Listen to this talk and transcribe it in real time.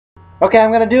Okay,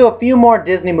 I'm going to do a few more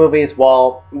Disney movies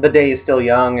while the day is still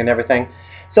young and everything.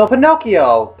 So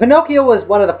Pinocchio. Pinocchio was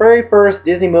one of the very first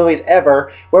Disney movies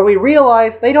ever where we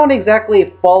realized they don't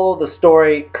exactly follow the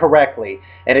story correctly.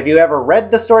 And if you ever read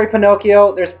the story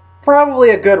Pinocchio, there's probably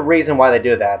a good reason why they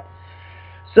do that.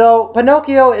 So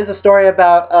Pinocchio is a story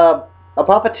about a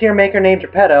puppeteer maker named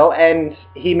Geppetto, and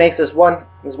he makes this one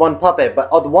puppet.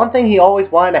 But the one thing he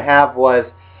always wanted to have was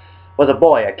a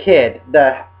boy, a kid,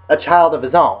 a child of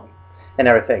his own. And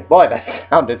everything. Boy, that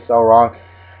sounded so wrong.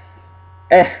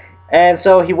 And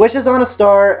so he wishes on a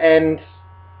star and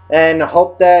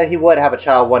hoped that he would have a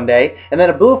child one day. And then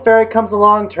a blue fairy comes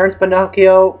along, turns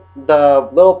Pinocchio, the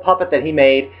little puppet that he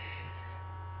made,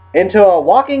 into a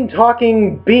walking,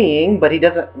 talking being. But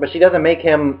she doesn't make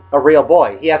him a real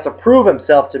boy. He has to prove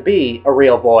himself to be a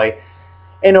real boy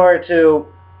in order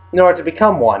to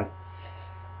become one.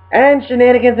 And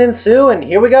shenanigans ensue, and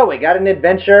here we go. We got an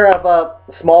adventure of a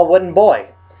small wooden boy.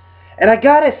 And I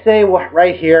gotta say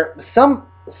right here, some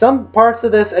parts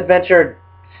of this adventure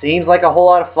seems like a whole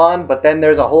lot of fun, but then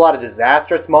there's a whole lot of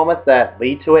disastrous moments that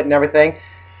lead to it and everything.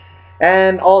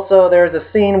 And also there's a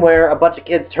scene where a bunch of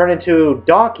kids turn into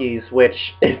donkeys,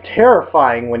 which is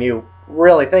terrifying when you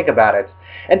really think about it.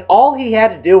 And all he had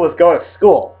to do was go to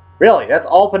school. Really, that's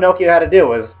all Pinocchio had to do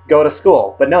was go to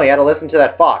school. But no, he had to listen to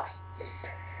that fox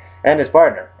and his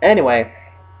partner. Anyway,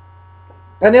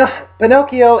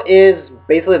 Pinocchio is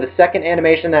basically the second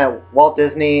animation that Walt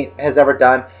Disney has ever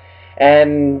done.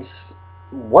 And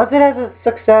was it as a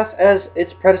success as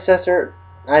its predecessor?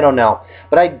 I don't know.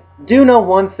 But I do know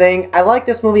one thing. I like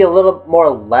this movie a little more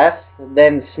less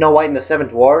than Snow White and the Seven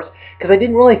Dwarfs, because I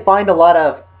didn't really find a lot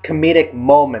of comedic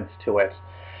moments to it.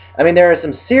 I mean, there are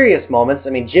some serious moments. I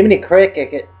mean, Jiminy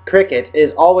Cricket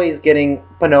is always getting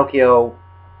Pinocchio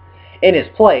in his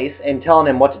place and telling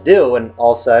him what to do and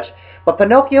all such. But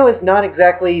Pinocchio is not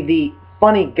exactly the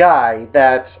funny guy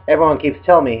that everyone keeps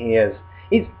telling me he is.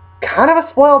 He's kind of a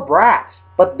spoiled brat.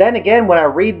 But then again, when I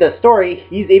read the story,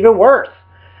 he's even worse.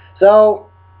 So,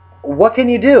 what can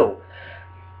you do?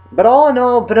 But all in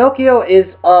all, Pinocchio is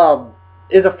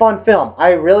a fun film. I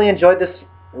really enjoyed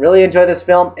this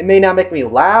film. It may not make me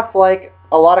laugh like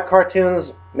a lot of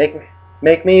cartoons make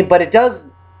me, but it does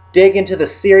dig into the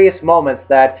serious moments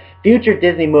that future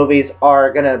Disney movies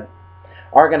are gonna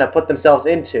put themselves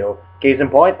into. Case in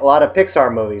point, a lot of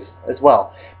Pixar movies as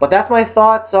well. But that's my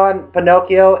thoughts on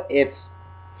Pinocchio. It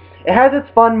has its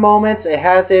fun moments, it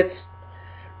has its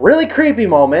really creepy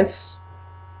moments,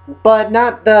 but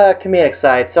not the comedic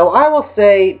side. So I will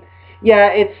say, yeah,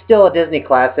 it's still a Disney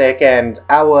classic, and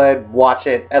I would watch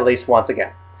it at least once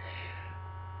again.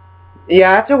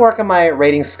 Yeah, I have to work on my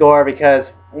rating score because,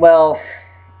 well,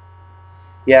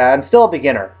 yeah, I'm still a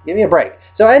beginner. Give me a break.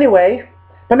 So anyway,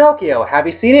 Pinocchio, have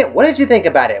you seen it? What did you think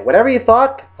about it? Whatever you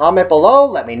thought, comment below,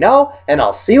 let me know, and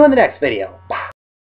I'll see you in the next video. Bye.